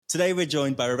Today we're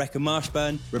joined by Rebecca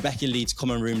Marshburn. Rebecca leads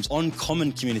Common Rooms on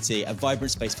Common Community, a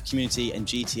vibrant space for community and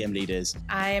GTM leaders.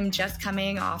 I am just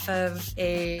coming off of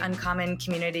a Uncommon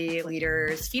Community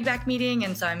Leaders feedback meeting,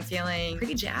 and so I'm feeling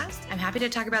pretty jazzed. I'm happy to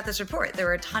talk about this report. There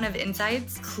were a ton of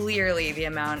insights. Clearly, the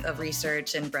amount of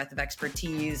research and breadth of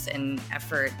expertise and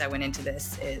effort that went into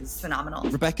this is phenomenal.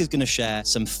 Rebecca's going to share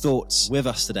some thoughts with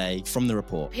us today from the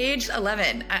report. Page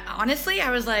 11. Honestly, I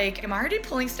was like, I'm already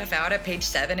pulling stuff out at page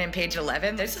 7 and page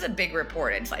 11. This is a big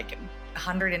report. It's like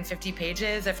 150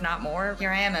 pages, if not more. Here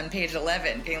I am on page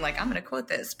 11 being like, I'm going to quote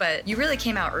this, but you really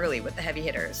came out early with the heavy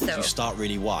hitters. So you start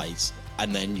really wise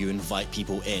and then you invite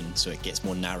people in so it gets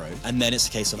more narrow. And then it's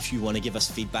a case of, if you want to give us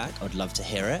feedback, I'd love to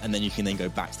hear it. And then you can then go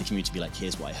back to the community and be like,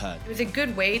 here's what I heard. It was a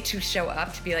good way to show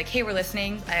up, to be like, hey, we're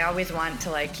listening. I always want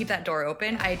to keep that door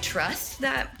open. I trust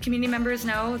that community members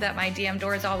know that my DM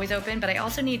door is always open, but I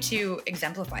also need to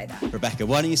exemplify that. Rebecca,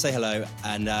 why don't you say hello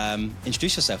and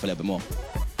introduce yourself a little bit more?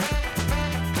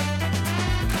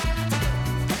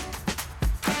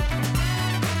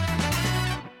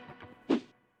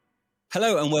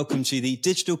 Hello and welcome to the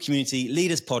Digital Community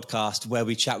Leaders Podcast, where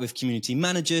we chat with community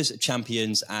managers,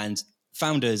 champions and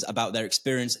founders about their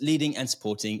experience leading and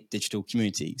supporting digital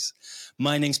communities.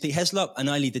 My name's Pete Heslop and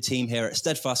I lead the team here at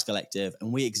Steadfast Collective,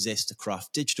 and we exist to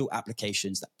craft digital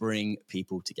applications that bring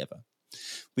people together.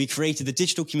 We created the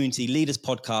Digital Community Leaders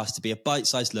Podcast to be a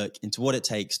bite-sized look into what it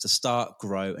takes to start,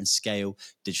 grow and scale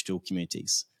digital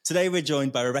communities. Today, we're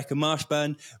joined by Rebecca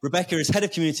Marshburn. Rebecca is head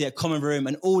of community at Common Room,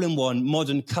 an all-in-one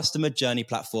modern customer journey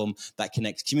platform that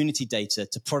connects community data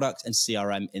to product and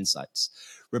CRM insights.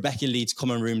 Rebecca leads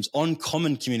Common Rooms on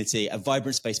Common Community, a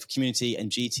vibrant space for community and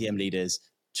GTM leaders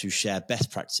to share best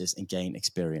practices and gain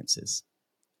experiences.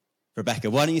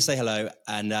 Rebecca, why don't you say hello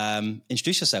and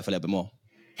introduce yourself a little bit more?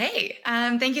 Hey,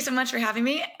 thank you so much for having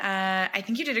me. I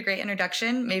think you did a great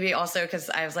introduction, maybe also because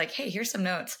I was like, hey, here's some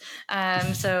notes.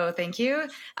 So thank you.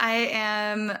 I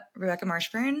am Rebecca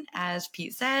Marshburn, as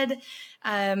Pete said.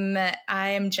 I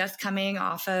am just coming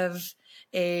off of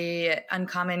a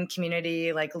Uncommon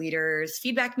Community Leaders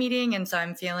feedback meeting, and so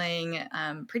I'm feeling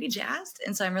pretty jazzed,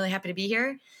 and so I'm really happy to be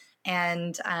here.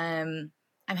 And I'm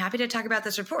happy to talk about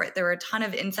this report. There were a ton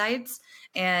of insights,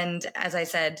 and as I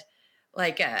said,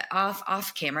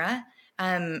 off camera,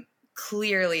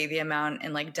 clearly the amount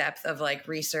and depth of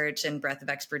research and breadth of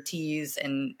expertise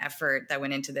and effort that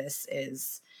went into this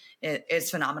is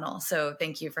phenomenal. So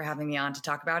thank you for having me on to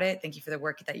talk about it. Thank you for the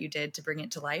work that you did to bring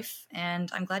it to life.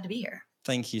 And I'm glad to be here.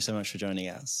 Thank you so much for joining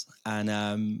us.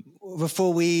 And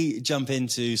before we jump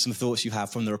into some thoughts you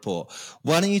have from the report,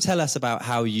 why don't you tell us about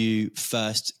how you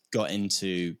first got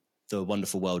into the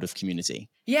wonderful world of community?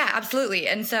 Yeah, absolutely.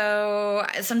 And so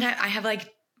sometimes I have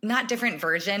not different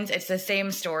versions. It's the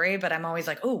same story, but I'm always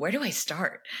like, oh, where do I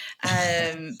start?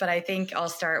 But I think I'll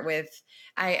start with,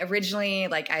 I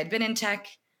originally, I had been in tech.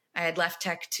 I had left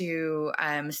tech to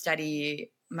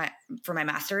study for my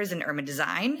master's in urban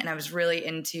design. And I was really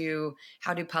into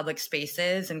how do public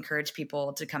spaces encourage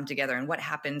people to come together and what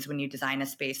happens when you design a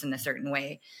space in a certain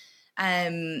way.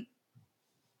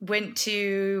 Went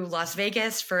to Las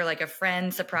Vegas for a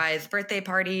friend surprise birthday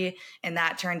party, and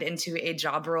that turned into a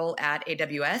job role at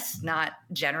AWS. Not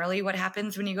generally what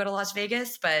happens when you go to Las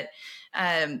Vegas, but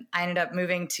I ended up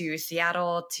moving to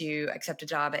Seattle to accept a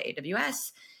job at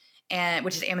AWS,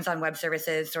 which is Amazon Web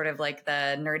Services, sort of like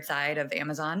the nerd side of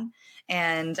Amazon.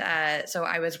 And so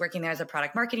I was working there as a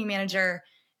product marketing manager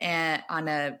and on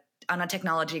a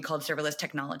technology called serverless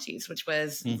technologies, which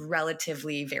was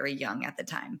relatively very young at the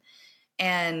time.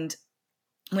 And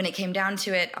when it came down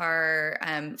to it, our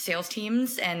sales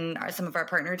teams and some of our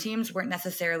partner teams weren't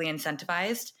necessarily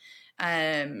incentivized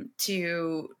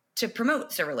to promote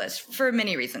serverless for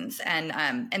many reasons. And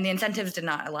the incentives did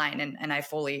not align. And I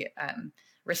fully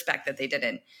respect that they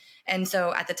didn't. And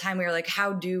so at the time we were like,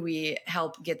 how do we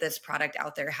help get this product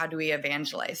out there? How do we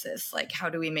evangelize this? How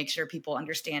do we make sure people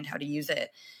understand how to use it?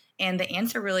 And the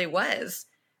answer really was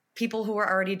people who are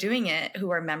already doing it, who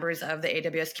are members of the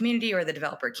AWS community or the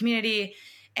developer community.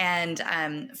 And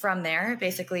from there,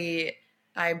 basically,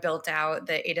 I built out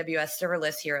the AWS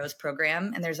Serverless Heroes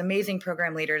program. And there's amazing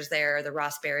program leaders there, the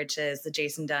Ross Barriches, the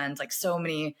Jason Dunns, so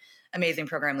many amazing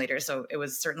program leaders. So it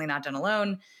was certainly not done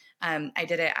alone. I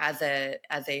did it as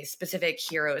a specific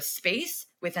heroes space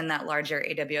within that larger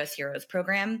AWS Heroes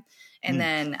program. And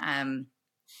then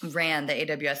ran the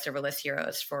AWS Serverless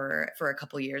Heroes for a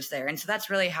couple of years there. And so that's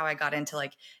really how I got into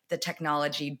the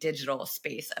technology digital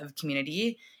space of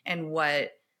community and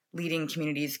what leading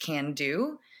communities can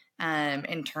do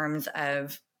in terms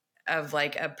of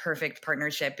a perfect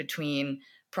partnership between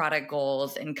product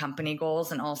goals and company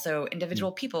goals, and also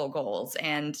individual people goals.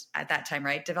 And at that time,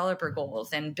 right, developer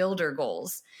goals and builder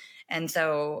goals. And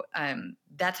so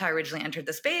that's how I originally entered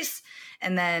the space.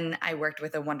 And then I worked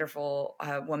with a wonderful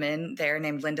woman there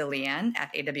named Linda Leanne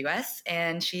at AWS.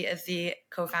 And she is the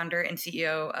co-founder and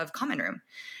CEO of Common Room.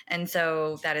 And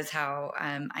so that is how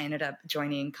I ended up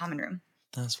joining Common Room.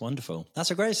 That's wonderful.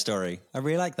 That's a great story. I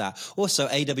really like that. Also,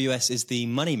 AWS is the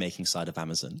money-making side of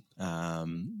Amazon.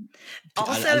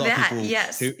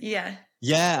 Yes.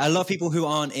 Yeah, a lot of people who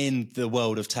aren't in the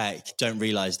world of tech don't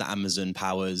realize that Amazon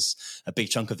powers a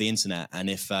big chunk of the internet. And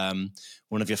if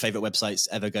one of your favorite websites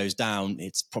ever goes down,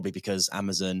 it's probably because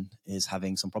Amazon is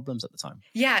having some problems at the time.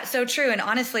 Yeah, so true. And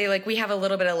honestly, like we have a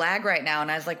little bit of lag right now.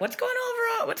 And I was like, what's going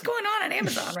on at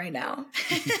Amazon right now?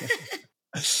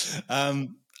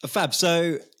 Fab.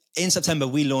 So in September,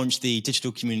 we launched the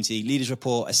Digital Community Leaders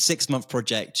Report, a 6-month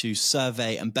project to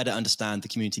survey and better understand the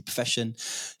community profession.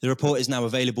 The report is now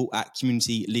available at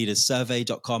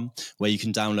communityleaderssurvey.com, where you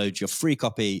can download your free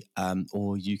copy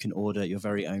or you can order your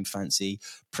very own fancy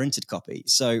printed copy.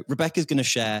 So Rebecca's going to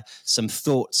share some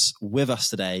thoughts with us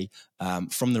today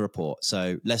from the report.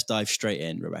 So let's dive straight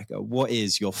in, Rebecca. What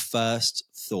is your first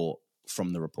thought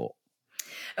from the report?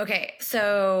 Okay,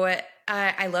 so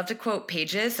I love to quote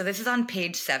pages. So this is on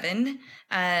page 7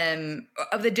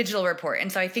 of the digital report.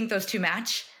 And so I think those two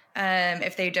match.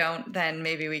 If they don't, then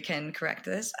maybe we can correct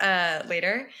this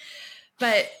later.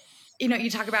 But, you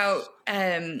talk about,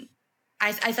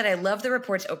 I said, I love the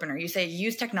report's opener. You say,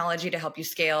 use technology to help you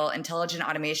scale. Intelligent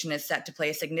automation is set to play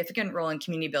a significant role in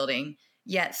community building.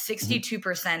 Yet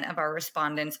 62% of our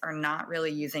respondents are not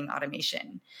really using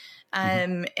automation.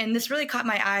 And this really caught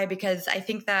my eye because I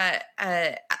think that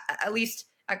at least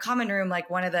at Common Room, like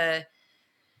one of the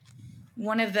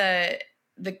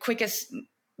quickest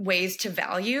ways to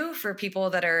value for people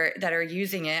that are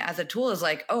using it as a tool is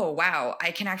like, oh wow,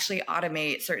 I can actually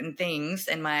automate certain things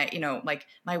in my, like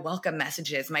my welcome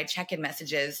messages, my check-in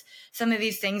messages, some of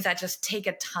these things that just take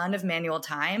a ton of manual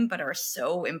time, but are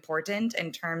so important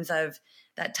in terms of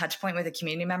that touch point with a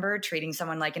community member, treating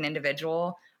someone like an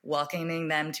individual, welcoming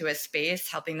them to a space,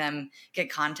 helping them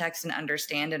get context and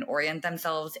understand and orient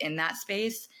themselves in that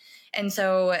space. And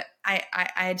so I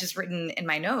had just written in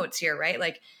my notes here, right?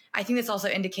 Like, I think this also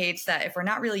indicates that if we're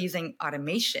not really using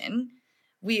automation,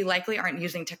 we likely aren't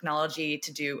using technology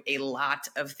to do a lot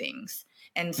of things.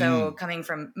 And so coming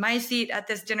from my seat at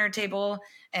this dinner table,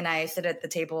 and I sit at the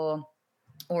table,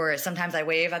 or sometimes I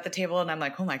wave at the table and I'm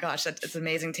like, oh my gosh, it's an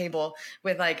amazing table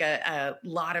with like a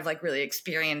lot of like really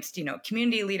experienced,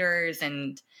 community leaders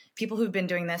and people who've been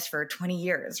doing this for 20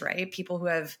 years, right? People who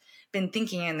have been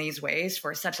thinking in these ways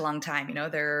for such a long time.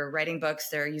 They're writing books,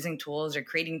 they're using tools, they're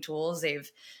creating tools,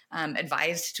 they've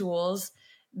advised tools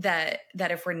that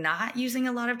if we're not using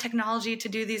a lot of technology to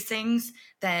do these things,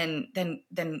 then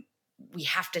we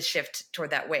have to shift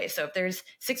toward that way. So if there's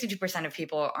 62% of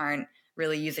people aren't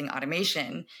really using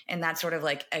automation, and that's sort of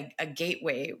like a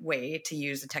gateway way to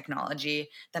use the technology,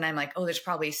 then I'm like, oh, there's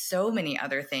probably so many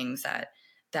other things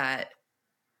that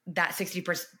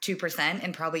 62%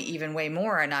 and probably even way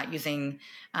more are not using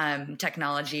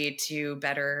technology to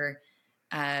better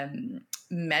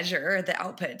measure the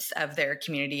outputs of their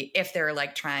community if they're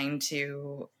like trying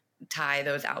to tie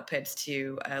those outputs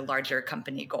to a larger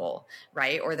company goal,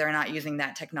 right? Or they're not using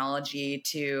that technology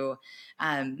to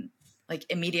like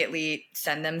immediately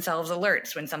send themselves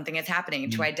alerts when something is happening,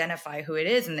 to identify who it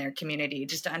is in their community,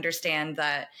 just to understand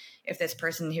that if this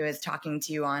person who is talking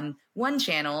to you on one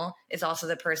channel is also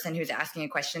the person who's asking a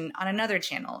question on another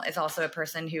channel, is also a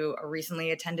person who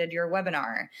recently attended your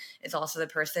webinar, is also the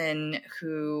person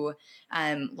who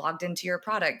logged into your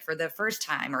product for the first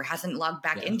time or hasn't logged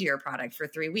back into your product for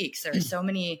 3 weeks. There are so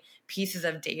many pieces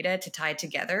of data to tie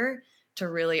together to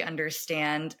really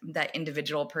understand that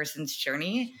individual person's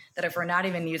journey, that if we're not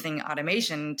even using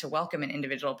automation to welcome an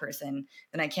individual person,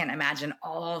 then I can't imagine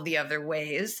all the other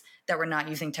ways that we're not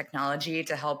using technology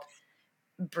to help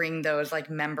bring those like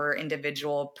member,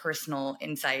 individual, personal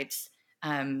insights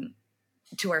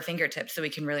to our fingertips so we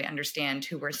can really understand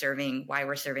who we're serving, why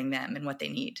we're serving them, and what they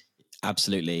need.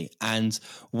 Absolutely. And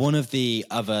one of the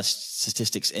other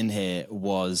statistics in here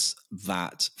was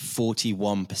that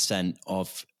 41%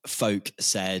 of folk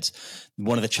said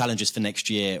one of the challenges for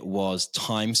next year was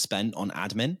time spent on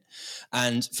admin.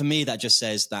 And for me, that just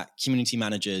says that community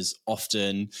managers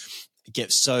often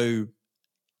get so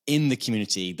in the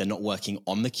community, they're not working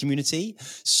on the community.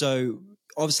 So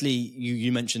obviously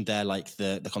you mentioned there like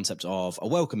the concept of a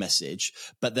welcome message,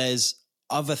 but there's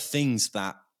other things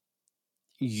that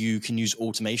you can use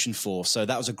automation for. So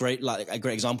that was a great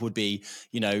example would be,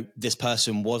 this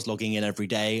person was logging in every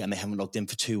day and they haven't logged in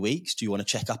for 2 weeks. Do you want to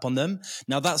check up on them?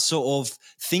 Now that sort of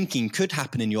thinking could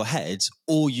happen in your head,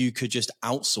 or you could just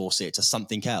outsource it to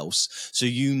something else. So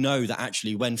that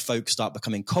actually when folks start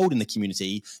becoming cold in the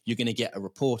community, you're going to get a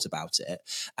report about it.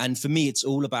 And for me, it's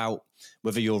all about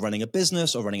whether you're running a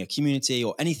business or running a community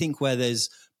or anything where there's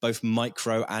both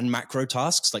micro and macro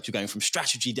tasks, like you're going from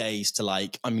strategy days to I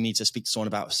need to speak to someone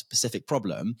about a specific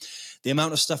problem. The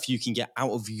amount of stuff you can get out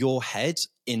of your head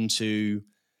into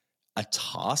a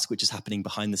task, which is happening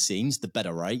behind the scenes, the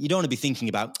better, right? You don't want to be thinking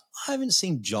about, I haven't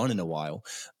seen John in a while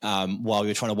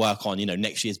you're trying to work on,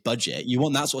 next year's budget. You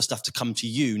want that sort of stuff to come to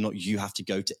you, not you have to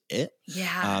go to it.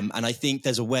 Yeah. And I think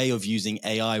there's a way of using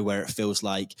AI where it feels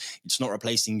like it's not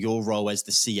replacing your role as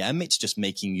the CM, it's just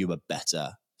making you a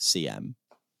better CM.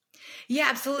 Yeah,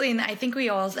 absolutely. And I think we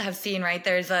all have seen, right?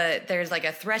 There's like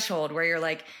a threshold where you're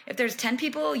like, if there's 10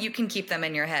 people, you can keep them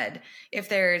in your head. If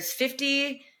there's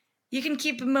 50, you can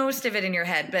keep most of it in your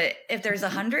head. But if there's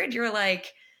 100, you're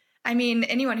like,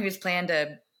 anyone who's planned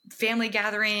a family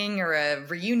gathering or a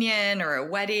reunion or a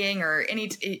wedding or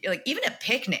even a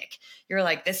picnic, you're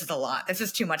like, this is a lot. This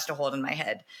is too much to hold in my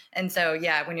head. And so,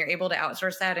 yeah, when you're able to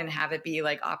outsource that and have it be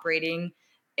operating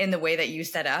in the way that you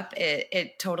set up,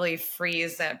 it totally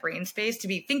frees that brain space to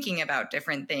be thinking about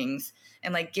different things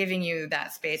and giving you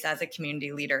that space as a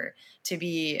community leader to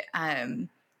be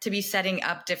setting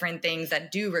up different things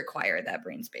that do require that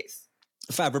brain space.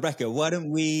 Fab. Rebecca, why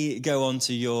don't we go on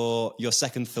to your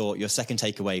second thought, your second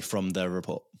takeaway from the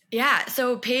report? Yeah.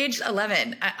 So page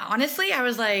 11, honestly, I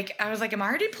was like, I'm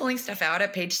already pulling stuff out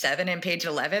at page 7 and page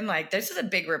 11. This is a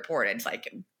big report. It's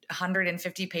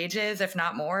 150 pages, if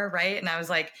not more, right? And I was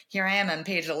like, here I am on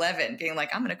page 11 being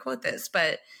like, I'm going to quote this,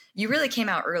 but you really came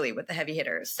out early with the heavy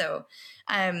hitters. So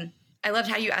I loved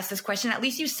how you asked this question. At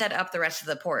least you set up the rest of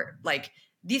the report.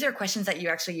 These are questions that you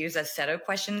actually use as set of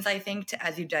questions, I think,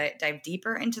 as you dive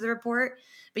deeper into the report.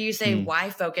 But you say, why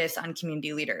focus on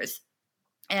community leaders?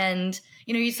 And,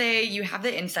 you say you have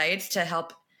the insights to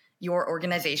help your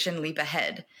organization leap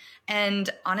ahead. And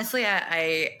honestly,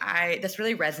 I this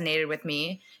really resonated with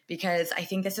me because I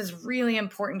think this is really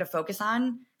important to focus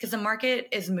on because the market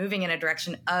is moving in a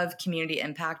direction of community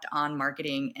impact on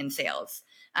marketing and sales.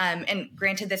 And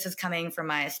granted, this is coming from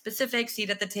my specific seat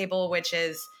at the table, which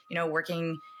is,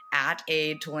 working at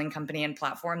a tooling company and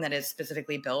platform that is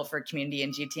specifically built for community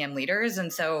and GTM leaders.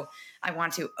 And so I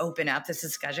want to open up this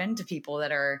discussion to people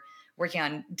that are working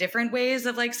on different ways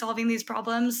of solving these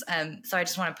problems. So I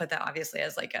just want to put that obviously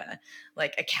as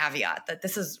a caveat that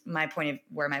this is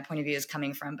where my point of view is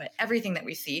coming from. But everything that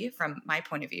we see from my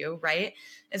point of view, right,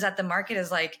 is that the market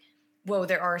is whoa,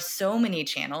 there are so many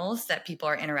channels that people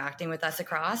are interacting with us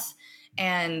across.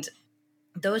 And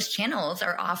those channels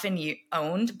are often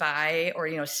owned by or,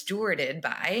 stewarded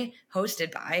by, hosted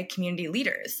by community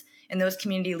leaders. And those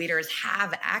community leaders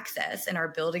have access and are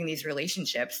building these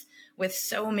relationships with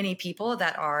so many people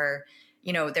that are,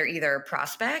 they're either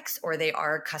prospects or they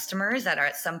are customers that are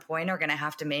at some point are going to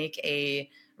have to make a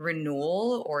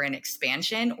renewal or an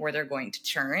expansion, or they're going to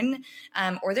churn,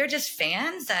 or they're just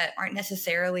fans that aren't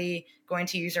necessarily going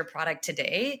to use our product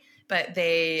today, but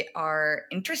they are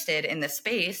interested in the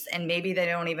space and maybe they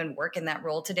don't even work in that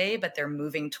role today, but they're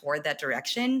moving toward that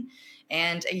direction.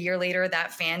 And a year later,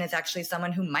 that fan is actually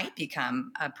someone who might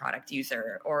become a product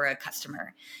user or a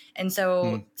customer. And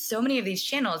so many of these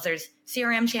channels, there's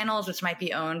CRM channels, which might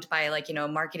be owned by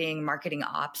marketing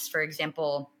ops, for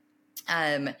example.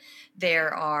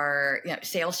 There are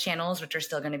sales channels, which are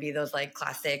still going to be those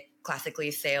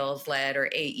classically sales led or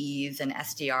AEs and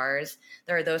SDRs.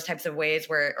 There are those types of ways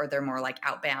or they're more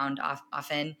outbound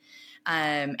often.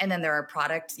 And then there are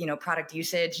product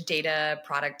usage, data,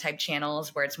 product type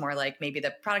channels where it's more maybe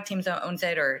the product team owns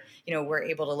it, or, we're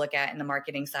able to look at in the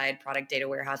marketing side, product data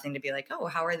warehousing to be oh,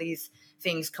 how are these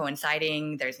things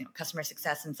coinciding? There's, customer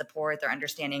success and support. They're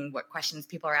understanding what questions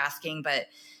people are asking, but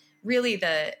really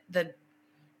the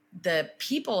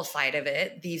people side of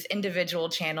it, these individual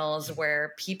channels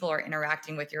where people are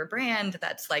interacting with your brand,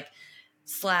 that's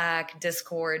Slack,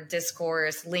 Discord,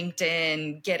 Discourse,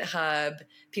 LinkedIn, GitHub.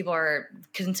 People are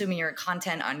consuming your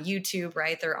content on YouTube,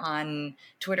 right? They're on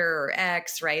Twitter or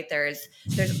X, right? There's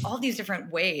all these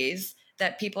different ways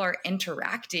that people are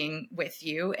interacting with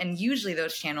you. And usually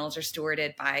those channels are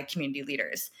stewarded by community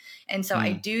leaders. And so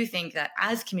I do think that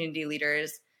as community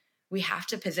leaders, we have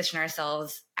to position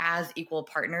ourselves as equal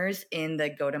partners in the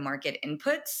go-to-market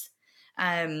inputs,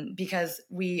 because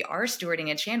we are stewarding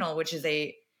a channel, which is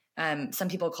a some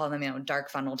people call them, dark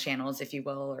funnel channels, if you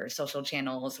will, or social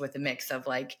channels with a mix of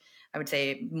like, I would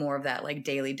say more of that like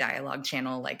daily dialogue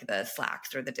channel, like the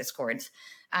Slacks or the Discords.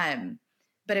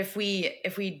 But if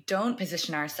we don't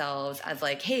position ourselves as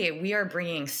like, hey, we are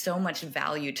bringing so much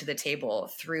value to the table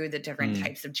through the different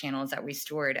types of channels that we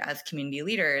steward as community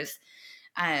leaders,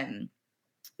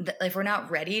 if we're not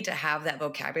ready to have that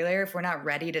vocabulary, if we're not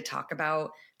ready to talk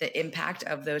about the impact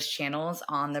of those channels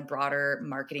on the broader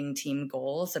marketing team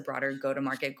goals, the broader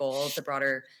go-to-market goals, the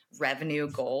broader revenue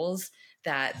goals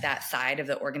that side of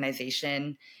the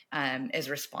organization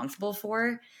is responsible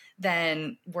for,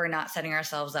 then we're not setting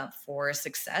ourselves up for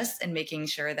success and making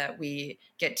sure that we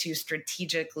get to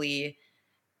strategically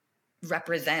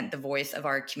represent the voice of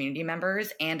our community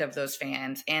members and of those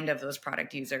fans and of those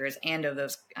product users and of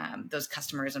those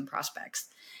customers and prospects.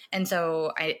 And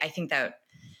so I think that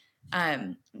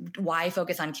why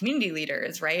focus on community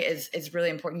leaders, right, is really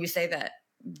important. You say that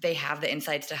they have the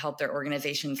insights to help their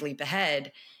organizations leap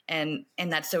ahead. And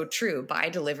that's so true. By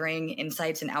delivering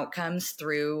insights and outcomes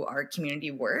through our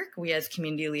community work, we as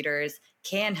community leaders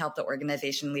can help the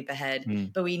organization leap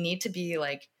ahead. But we need to be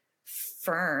like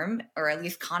firm, or at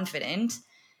least confident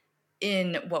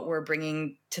in what we're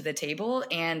bringing to the table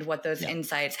and what those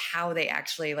insights, how they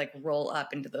actually like roll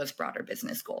up into those broader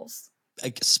business goals.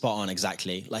 Spot on,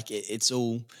 exactly. Like it's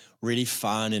all really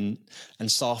fun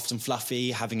and soft and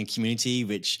fluffy, having a community,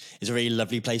 which is a really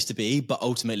lovely place to be. But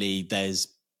ultimately, there's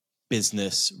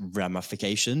business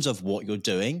ramifications of what you're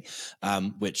doing,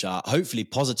 which are hopefully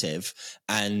positive.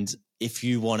 And if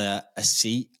you want a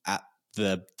seat at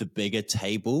the bigger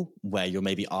table where you're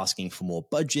maybe asking for more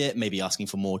budget, maybe asking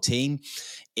for more team,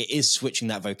 it is switching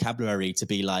that vocabulary to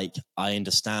be like, I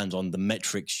understand on the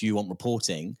metrics you want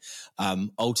reporting.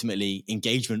 Ultimately,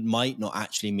 engagement might not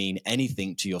actually mean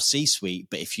anything to your C-suite,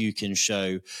 but if you can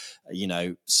show,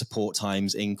 support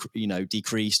times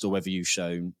decreased, or whether you've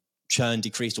shown churn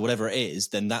decreased or whatever it is,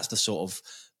 then that's the sort of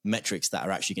metrics that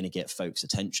are actually going to get folks'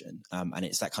 attention. And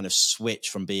it's that kind of switch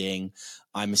from being,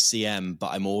 I'm a CM, but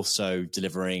I'm also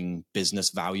delivering business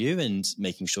value and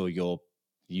making sure you're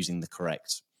using the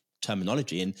correct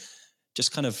terminology and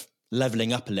just kind of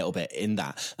leveling up a little bit in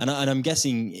that. And I'm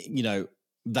guessing,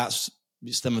 that's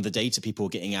some of the data people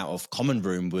getting out of Common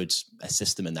Room would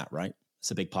assist them in that, right?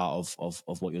 It's a big part of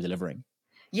what you're delivering.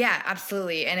 Yeah,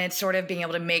 absolutely. And it's sort of being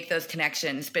able to make those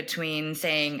connections between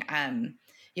saying,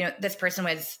 this person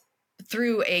was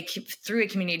through a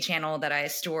community channel that I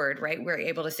stored, right? We're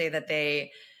able to say that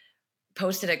they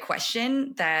posted a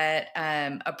question that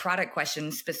a product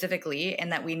question specifically,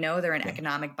 and that we know they're an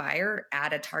economic buyer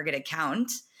at a target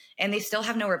account, and they still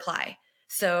have no reply.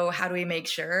 So how do we make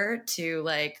sure to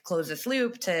like close this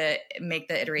loop, to make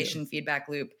the iteration feedback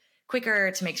loop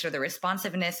quicker, to make sure the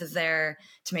responsiveness is there,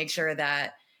 to make sure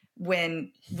that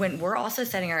when we're also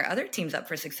setting our other teams up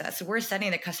for success, so we're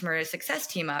setting the customer success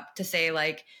team up to say,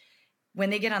 like, when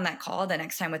they get on that call the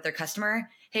next time with their customer,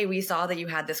 hey, we saw that you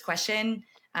had this question.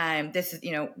 This is,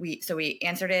 we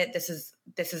answered it. This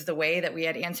is the way that we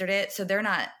had answered it. So they're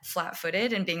not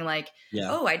flat-footed and being like,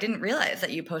 oh, I didn't realize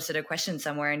that you posted a question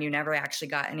somewhere and you never actually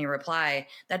got any reply.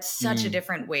 That's such a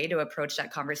different way to approach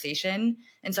that conversation.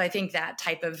 And so I think that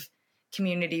type of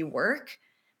community work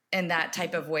and that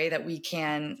type of way that we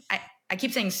can, I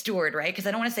keep saying steward, right? Because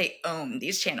I don't want to say own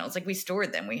these channels. Like, we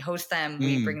steward them, we host them,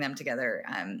 we bring them together,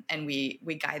 and we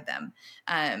guide them.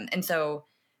 And so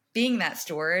being that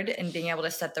steward and being able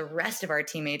to set the rest of our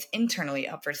teammates internally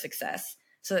up for success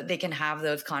so that they can have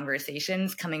those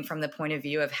conversations coming from the point of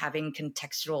view of having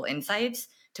contextual insights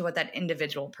to what that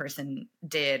individual person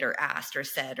did or asked or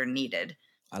said or needed.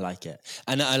 I like it.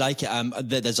 And I like it.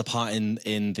 There's a part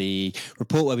in the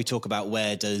report where we talk about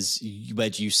where do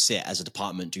you sit as a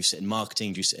department? Do you sit in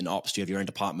marketing? Do you sit in ops? Do you have your own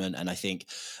department? And I think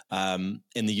in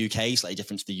the UK, slightly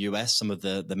different to the US, some of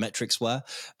the metrics were.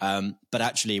 But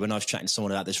actually, when I was chatting to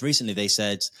someone about this recently, they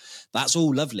said, that's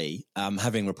all lovely,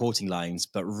 having reporting lines,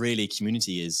 but really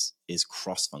community is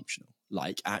cross-functional.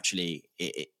 Like, actually,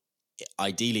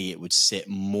 ideally it would sit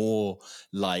more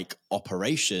like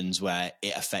operations, where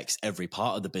it affects every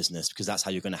part of the business, because that's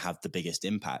how you're going to have the biggest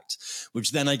impact,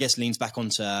 which then I guess leans back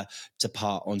onto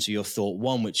your thought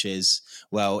one, which is,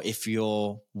 well, if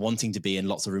you're wanting to be in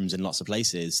lots of rooms in lots of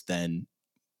places, then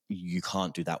you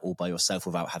can't do that all by yourself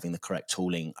without having the correct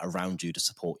tooling around you to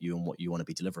support you and what you want to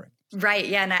be delivering. Right.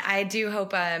 Yeah. And I do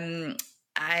hope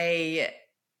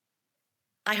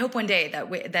I hope one day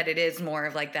that it is more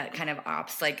of like that kind of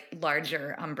ops, like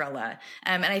larger umbrella.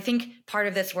 And I think part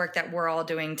of this work that we're all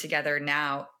doing together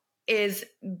now is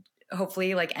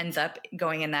hopefully like ends up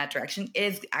going in that direction,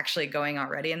 is actually going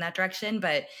already in that direction.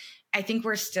 But I think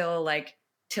we're still like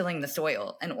tilling the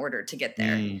soil in order to get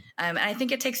there. And I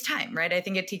think it takes time, right? I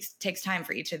think it takes time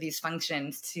for each of these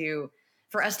functions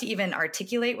for us to even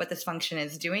articulate what this function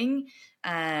is doing,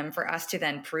 for us to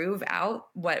then prove out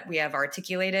what we have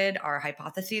articulated, our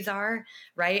hypotheses are,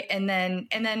 right? And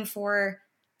then for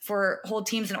whole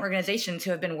teams and organizations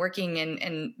who have been working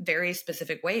in very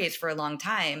specific ways for a long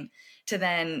time to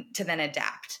then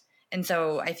adapt. And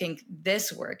so I think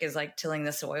this work is like tilling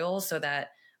the soil so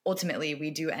that ultimately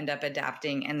we do end up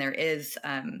adapting, and there is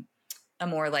a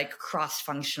more like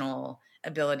cross-functional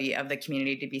ability of the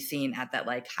community to be seen at that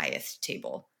like highest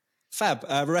table. Fab.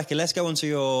 Rebecca, let's go on to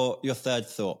your third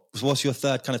thought. What's your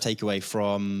third kind of takeaway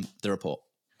from the report?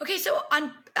 Okay, so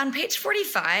on page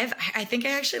 45, I think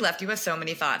I actually left you with so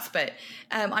many thoughts, but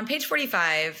on page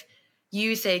 45,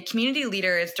 you say community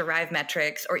leaders derive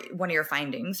metrics, or one of your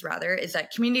findings rather, is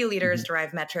that community leaders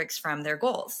derive metrics from their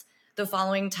goals. The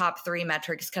following top 3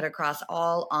 metrics cut across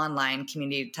all online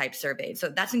community type surveys. So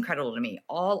that's incredible to me.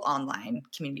 All online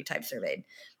community type surveyed.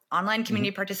 Online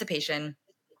community participation,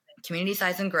 community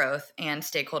size and growth, and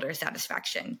stakeholder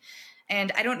satisfaction.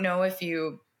 And I don't know if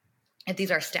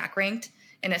these are stack ranked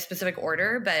in a specific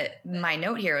order, but my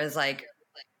note here is like,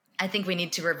 I think we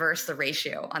need to reverse the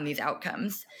ratio on these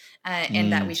outcomes,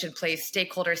 and that we should place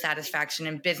stakeholder satisfaction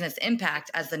and business impact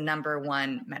as the number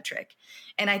 1 metric.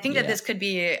 And I think that this could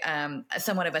be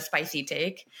somewhat of a spicy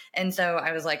take. And so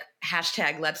I was like,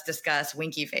 hashtag let's discuss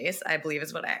winky face, I believe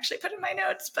is what I actually put in my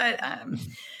notes. But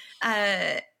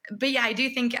yeah, I do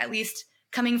think, at least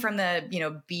coming from the,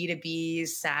 B2B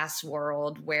SaaS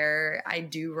world, where I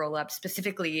do roll up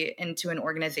specifically into an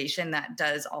organization that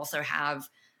does also have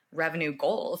revenue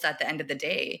goals at the end of the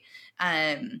day,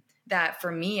 that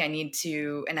for me, I need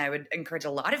to, and I would encourage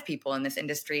a lot of people in this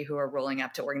industry who are rolling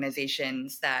up to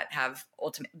organizations that have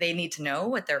they need to know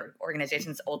what their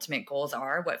organization's ultimate goals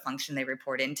are, what function they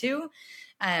report into.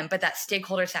 But that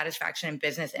stakeholder satisfaction and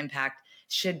business impact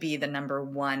should be the number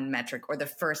 1 metric, or the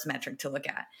first metric to look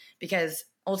at. Because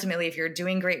ultimately, if you're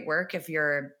doing great work, if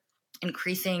you're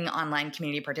increasing online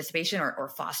community participation, or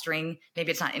fostering,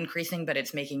 maybe it's not increasing, but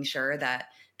it's making sure that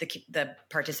the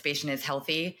participation is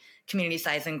healthy, community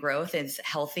size and growth is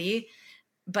healthy.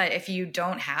 But if you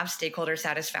don't have stakeholder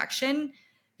satisfaction,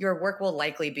 your work will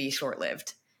likely be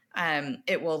short-lived.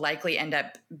 It will likely end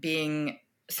up being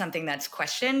something that's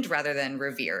questioned rather than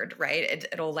revered, right?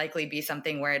 It'll likely be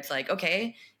something where it's like,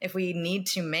 okay, if we need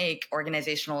to make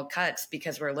organizational cuts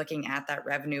because we're looking at that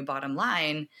revenue bottom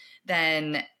line,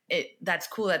 then that's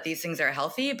cool that these things are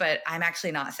healthy, but I'm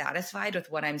actually not satisfied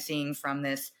with what I'm seeing from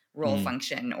this role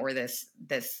function, or the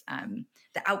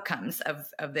outcomes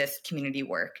of this community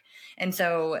work. And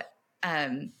so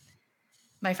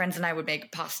my friends and I would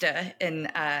make pasta,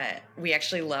 and we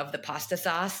actually love the pasta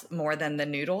sauce more than the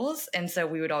noodles. And so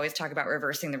we would always talk about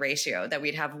reversing the ratio, that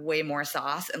we'd have way more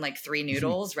sauce and like 3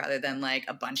 noodles rather than like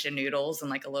a bunch of noodles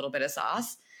and like a little bit of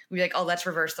sauce. We'd be like, oh, let's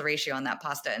reverse the ratio on that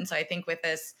pasta. And so I think with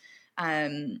this,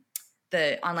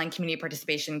 the online community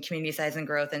participation, community size and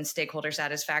growth, and stakeholder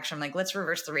satisfaction, like, let's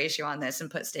reverse the ratio on this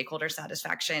and put stakeholder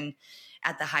satisfaction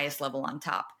at the highest level on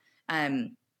top.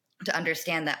 To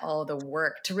understand that all the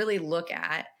work, to really look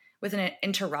at with an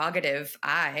interrogative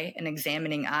eye, an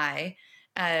examining eye,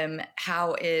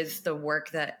 how is the work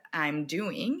that I'm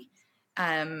doing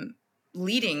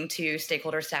leading to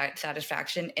stakeholder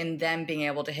satisfaction, and them being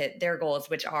able to hit their goals,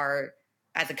 which are,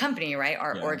 as a company, right,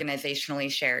 are organizationally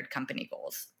shared company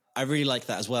goals. I really like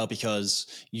that as well, because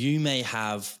you may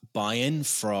have buy-in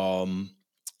from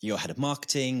your head of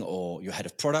marketing or your head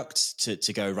of product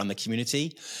to go run the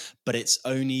community, but it's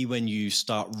only when you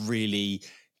start really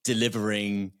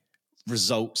delivering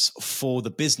results for the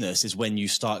business is when you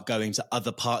start going to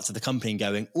other parts of the company and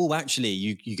going, oh, actually,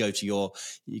 you go to your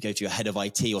head of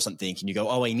IT or something, and you go,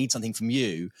 oh, I need something from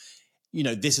you.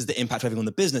 This is the impact of having on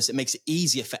the business. It makes it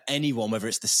easier for anyone, whether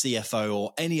it's the CFO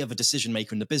or any other decision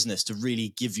maker in the business, to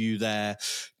really give you their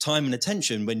time and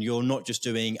attention when you're not just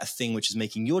doing a thing which is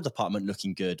making your department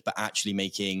looking good, but actually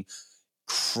making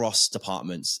cross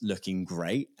departments looking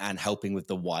great and helping with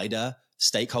the wider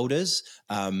stakeholders,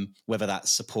 whether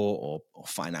that's support or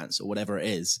finance or whatever it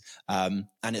is. And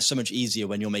it's so much easier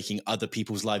when you're making other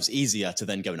people's lives easier to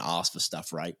then go and ask for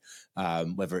stuff, right?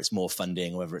 Whether it's more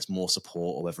funding, or whether it's more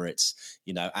support, or whether it's,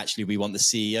 actually we want the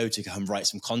CEO to come write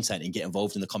some content and get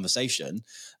involved in the conversation.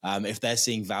 If they're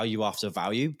seeing value after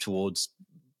value towards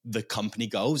the company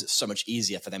goals, it's so much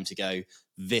easier for them to go,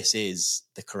 this is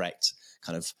the correct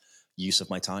kind of use of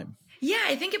my time. Yeah,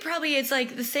 I think it probably is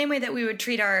like the same way that we would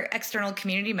treat our external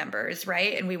community members,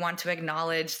 right? And we want to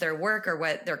acknowledge their work, or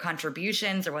what their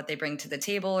contributions, or what they bring to the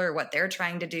table, or what they're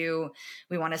trying to do.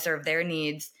 We want to serve their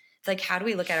needs. It's like, how do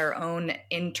we look at our own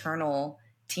internal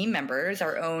team members,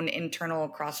 our own internal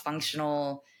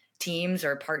cross-functional teams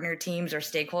or partner teams or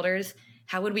stakeholders?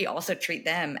 How would we also treat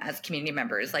them as community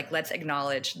members? Like, let's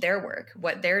acknowledge their work,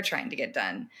 what they're trying to get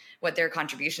done, what their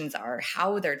contributions are,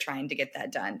 how they're trying to get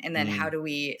that done. And then how do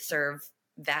we serve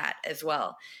that as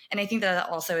well? And I think that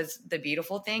also is the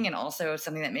beautiful thing, and also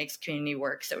something that makes community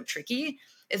work so tricky,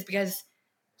 is because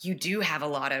you do have a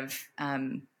lot of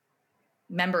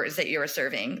members that you're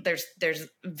serving. There's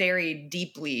very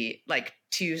deeply like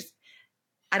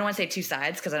I don't want to say two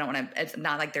sides, because I don't want to, it's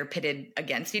not like they're pitted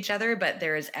against each other, but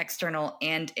there is external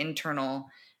and internal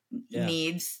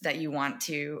needs that you want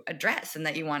to address and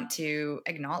that you want to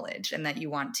acknowledge and that you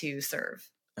want to serve.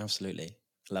 Absolutely.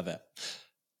 Love it.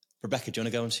 Rebecca, do you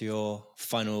want to go on to your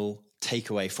final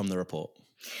takeaway from the report?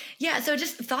 Yeah. So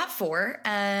just thought 4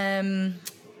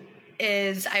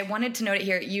 is, I wanted to note it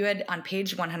here. You had on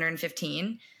page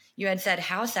 115, you had said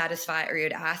you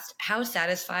had asked, how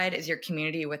satisfied is your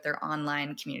community with their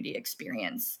online community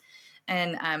experience?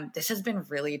 And this has been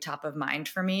really top of mind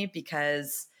for me,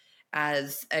 because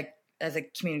as a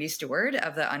community steward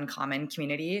of the Uncommon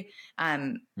community,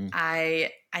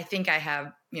 I think I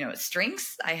have,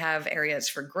 strengths. I have areas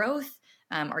for growth.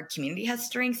 Our community has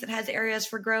strengths. It has areas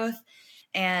for growth.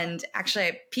 And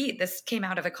actually, Pete, this came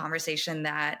out of a conversation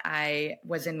that I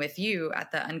was in with you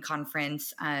at the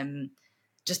Unconference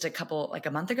just a couple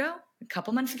months ago,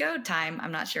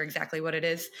 I'm not sure exactly what it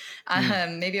is,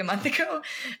 maybe a month ago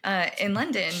in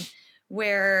London,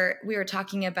 where we were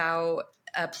talking about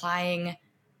applying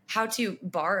how to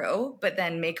borrow, but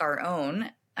then make our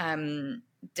own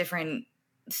different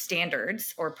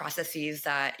standards or processes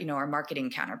that, our marketing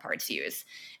counterparts use.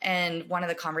 And one of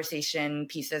the conversation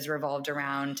pieces revolved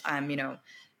around,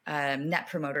 net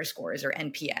promoter scores, or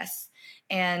NPS.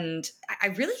 And I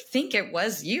really think it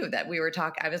was you that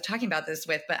I was talking about this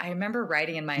with, but I remember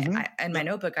writing in my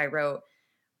notebook, I wrote,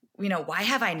 why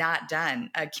have I not done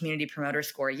a community promoter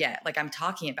score yet? Like, I'm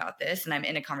talking about this and I'm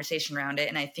in a conversation around it,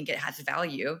 and I think it has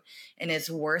value and is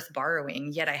worth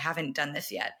borrowing, yet I haven't done this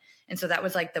yet. And so that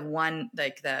was like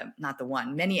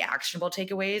many actionable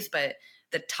takeaways, but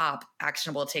the top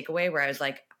actionable takeaway where I was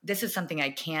like, this is something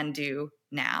I can do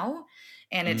now.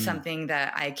 And it's something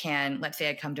that I can, let's say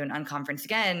I come to an unconference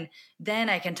again, then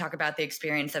I can talk about the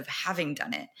experience of having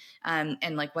done it,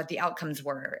 and like what the outcomes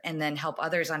were, and then help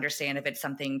others understand if it's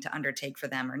something to undertake for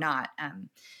them or not.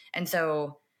 And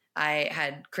so I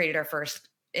had created our first,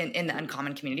 in the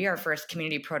Uncommon community, our first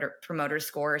community promoter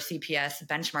score, CPS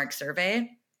benchmark survey,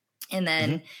 and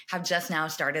then have just now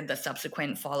started the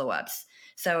subsequent follow-ups.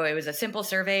 So it was a simple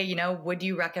survey, would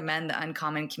you recommend the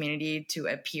Uncommon community to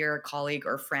a peer, colleague,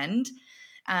 or friend?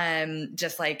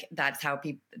 Just like that's how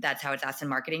it's asked in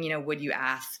marketing, would you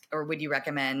ask, or would you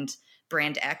recommend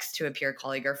brand X to a peer,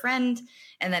 colleague, or friend?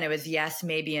 And then it was yes,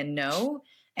 maybe, and no.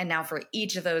 And now for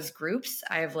each of those groups,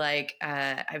 I've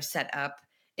set up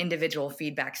individual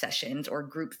feedback sessions or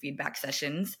group feedback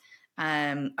sessions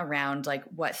around like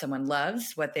what someone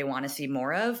loves, what they want to see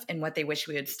more of, and what they wish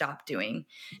we would stop doing.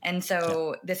 And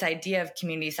so this idea of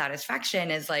community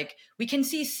satisfaction is like, we can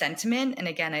see sentiment. And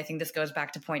again, I think this goes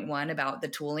back to point 1 about the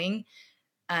tooling.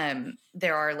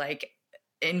 There are like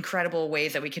incredible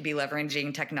ways that we could be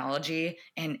leveraging technology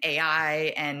and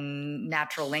AI and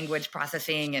natural language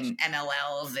processing and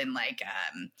MLLs and like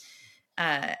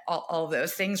all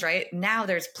those things. Right now,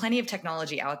 there's plenty of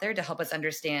technology out there to help us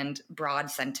understand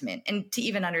broad sentiment, and to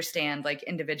even understand like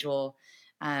individual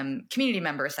community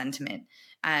member sentiment,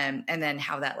 and then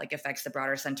how that like affects the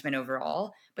broader sentiment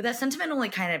overall. But that sentiment only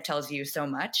kind of tells you so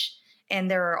much. And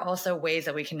there are also ways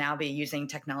that we can now be using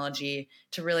technology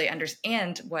to really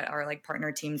understand what our like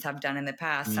partner teams have done in the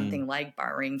past, something like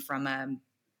borrowing from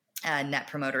a net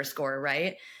promoter score,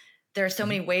 right? There are so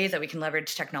many ways that we can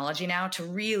leverage technology now to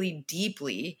really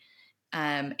deeply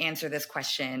answer this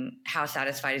question: how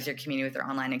satisfied is your community with their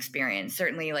online experience?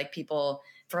 Certainly, like, people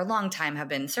for a long time have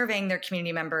been surveying their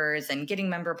community members and getting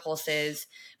member pulses,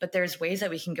 but there's ways that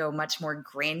we can go much more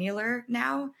granular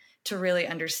now to really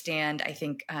understand, I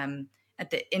think, at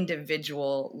the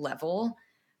individual level,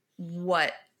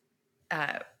 what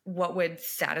would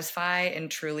satisfy and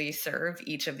truly serve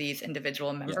each of these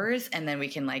individual members. And then we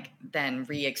can then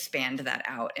re-expand that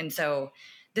out. And so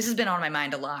this has been on my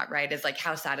mind a lot, right? Is like,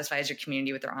 how satisfied is your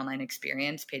community with their online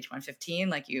experience? Page 115,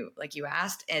 like you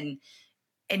asked. And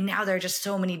now there are just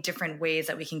so many different ways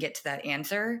that we can get to that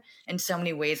answer, and so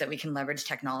many ways that we can leverage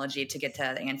technology to get to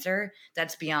that answer.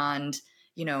 That's beyond,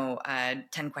 a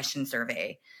 10-question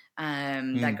survey.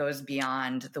 That goes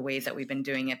beyond the ways that we've been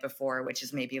doing it before, which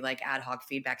is maybe like ad hoc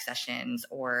feedback sessions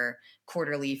or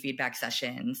quarterly feedback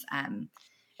sessions.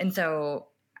 And so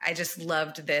I just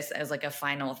loved this as like a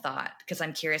final thought, because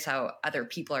I'm curious how other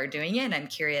people are doing it. And I'm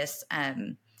curious.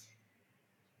 I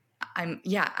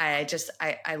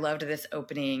loved this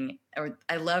opening, or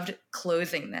I loved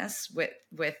closing this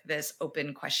with this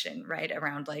open question, right?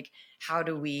 Around like, how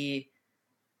do we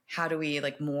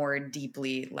like more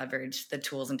deeply leverage the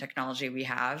tools and technology we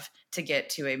have to get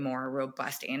to a more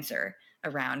robust answer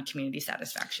around community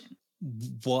satisfaction?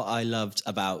 What I loved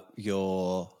about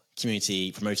your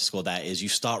community promoter score there is you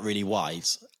start really wide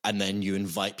and then you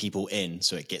invite people in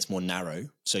so it gets more narrow.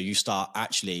 So you start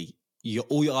actually,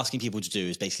 all you're asking people to do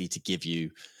is basically to give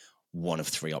you one of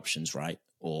three options, right?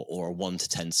 Or a 1 to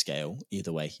 10 scale,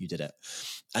 either way you did it.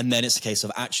 And then it's a case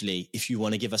of, actually, if you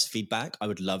want to give us feedback, I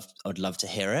would love to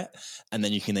hear it. And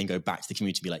then you can then go back to the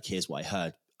community and be like, here's what I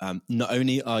heard. Not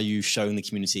only are you showing the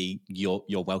community you're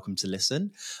welcome to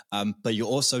listen, but you're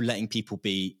also letting people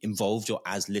be involved, or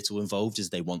as little involved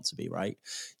as they want to be, right?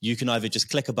 You can either just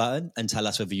click a button and tell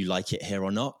us whether you like it here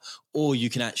or not, or you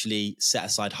can actually set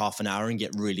aside half an hour and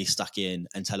get really stuck in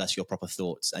and tell us your proper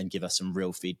thoughts and give us some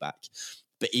real feedback.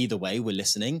 But either way, we're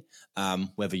listening,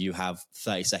 whether you have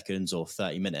 30 seconds or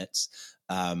 30 minutes.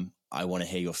 I want to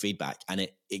hear your feedback. And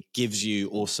it gives you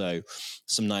also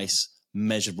some nice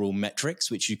measurable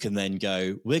metrics, which you can then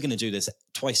go, we're going to do this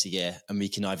twice a year, and we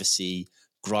can either see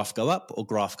graph go up or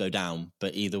graph go down.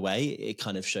 But either way, it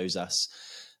kind of shows us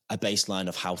a baseline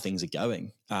of how things are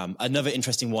going. Another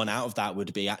interesting one out of that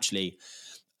would be, actually,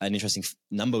 an interesting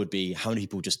number would be how many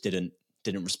people just didn't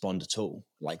respond at all.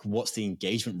 Like, what's the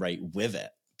engagement rate with it?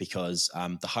 Because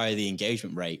the higher the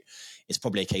engagement rate, it's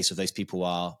probably a case of those people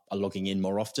are logging in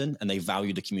more often, and they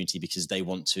value the community because they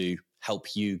want to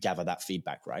help you gather that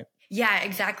feedback, right? Yeah,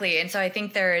 exactly. And so I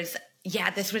think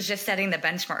this was just setting the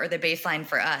benchmark or the baseline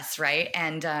for us, right?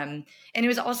 And it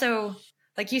was also,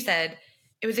 like you said,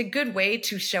 it was a good way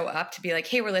to show up, to be like,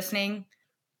 hey, we're listening.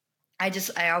 I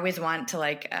always want to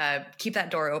like keep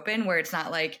that door open, where it's not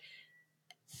like,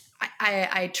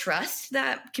 I trust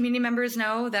that community members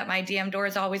know that my DM door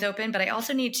is always open, but I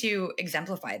also need to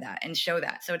exemplify that and show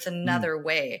that. So it's another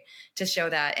way to show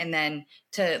that, and then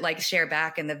to like share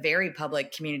back in the very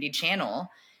public community channel,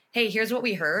 hey, here's what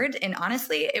we heard. And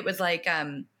honestly, it was like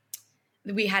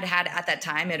we had at that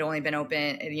time, it had only been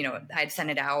open, I'd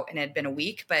sent it out and it had been a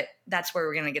week, but that's where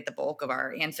we're going to get the bulk of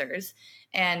our answers.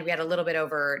 And we had a little bit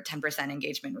over 10%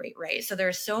 engagement rate, right? So there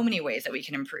are so many ways that we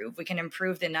can improve. We can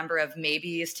improve the number of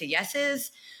maybes to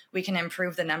yeses. We can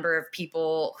improve the number of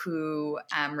people who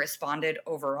responded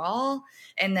overall.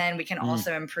 And then we can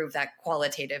also improve that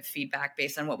qualitative feedback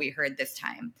based on what we heard this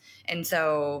time. And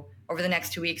so over the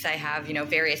next 2 weeks, I have,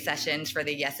 various sessions for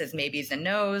the yeses, maybes, and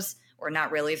nos, or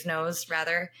not really's nos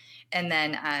rather. And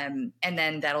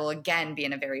then that'll again be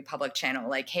in a very public channel.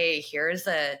 Like, hey, here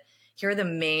are the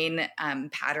main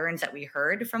patterns that we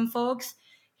heard from folks.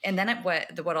 And then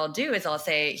what I'll do is I'll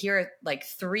say, here are like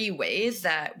 3 ways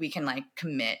that we can like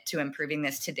commit to improving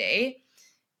this today.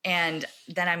 And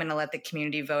then I'm going to let the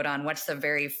community vote on what's the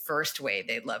very first way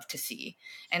they'd love to see.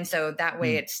 And so that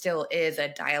way it still is a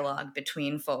dialogue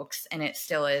between folks, and it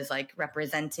still is like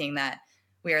representing that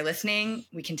we are listening,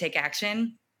 we can take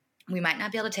action. We might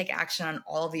not be able to take action on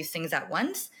all of these things at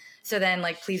once. So then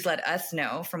like, please let us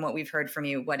know from what we've heard from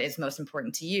you, what is most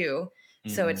important to you.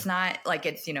 Mm-hmm. So it's not like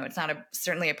it's not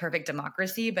certainly a perfect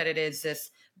democracy, but it is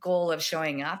this goal of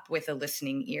showing up with a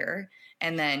listening ear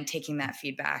and then taking that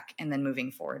feedback and then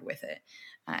moving forward with it.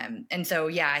 And so,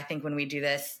 yeah, I think when we do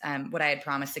this, what I had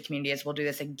promised the community is we'll do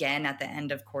this again at the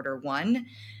end of Q1.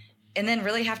 And then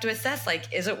really have to assess,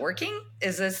 like, is it working?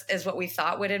 Is what we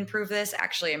thought would improve this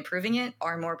actually improving it?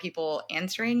 Are more people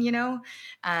answering,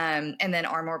 and then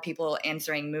are more people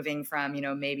answering moving from,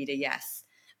 maybe to yes,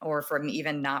 or from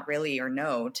even not really or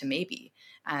no to maybe.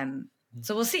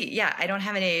 So we'll see. Yeah, I don't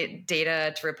have any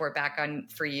data to report back on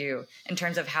for you in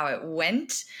terms of how it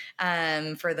went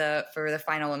for the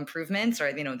final improvements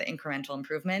or, the incremental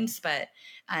improvements. But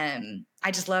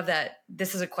I just love that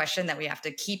this is a question that we have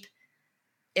to keep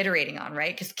iterating on,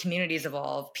 right? Because communities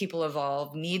evolve, people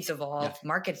evolve, needs evolve,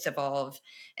 markets evolve.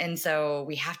 And so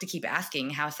we have to keep asking,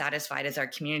 how satisfied is our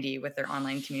community with their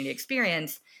online community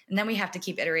experience? And then we have to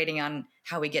keep iterating on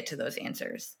how we get to those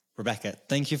answers. Rebecca,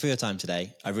 thank you for your time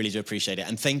today. I really do appreciate it.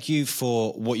 And thank you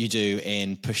for what you do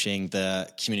in pushing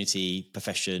the community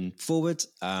profession forward.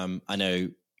 I know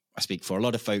I speak for a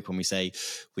lot of folk when we say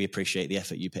we appreciate the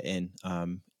effort you put in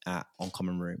on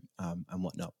Common Room and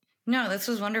whatnot. No, this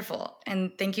was wonderful.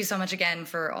 And thank you so much again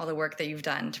for all the work that you've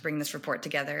done to bring this report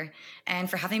together and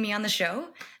for having me on the show.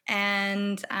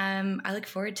 And I look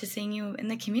forward to seeing you in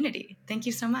the community. Thank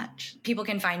you so much. People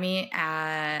can find me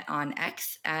on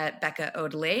X at Becca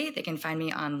Odelay. They can find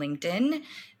me on LinkedIn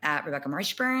at Rebecca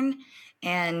Marshburn.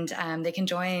 And they can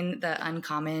join the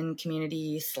Uncommon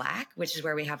Community Slack, which is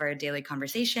where we have our daily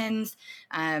conversations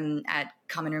at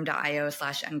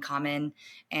commonroom.io/uncommon.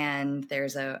 And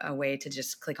there's a way to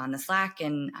just click on the Slack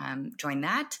and join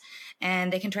that.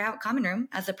 And they can try out Common Room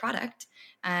as a product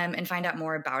and find out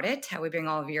more about it, how we bring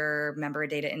all of your member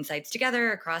data insights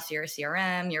together across your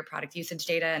CRM, your product usage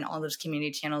data, and all those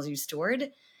community channels you stored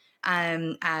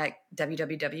at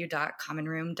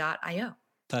www.commonroom.io.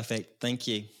 Perfect. Thank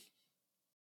you.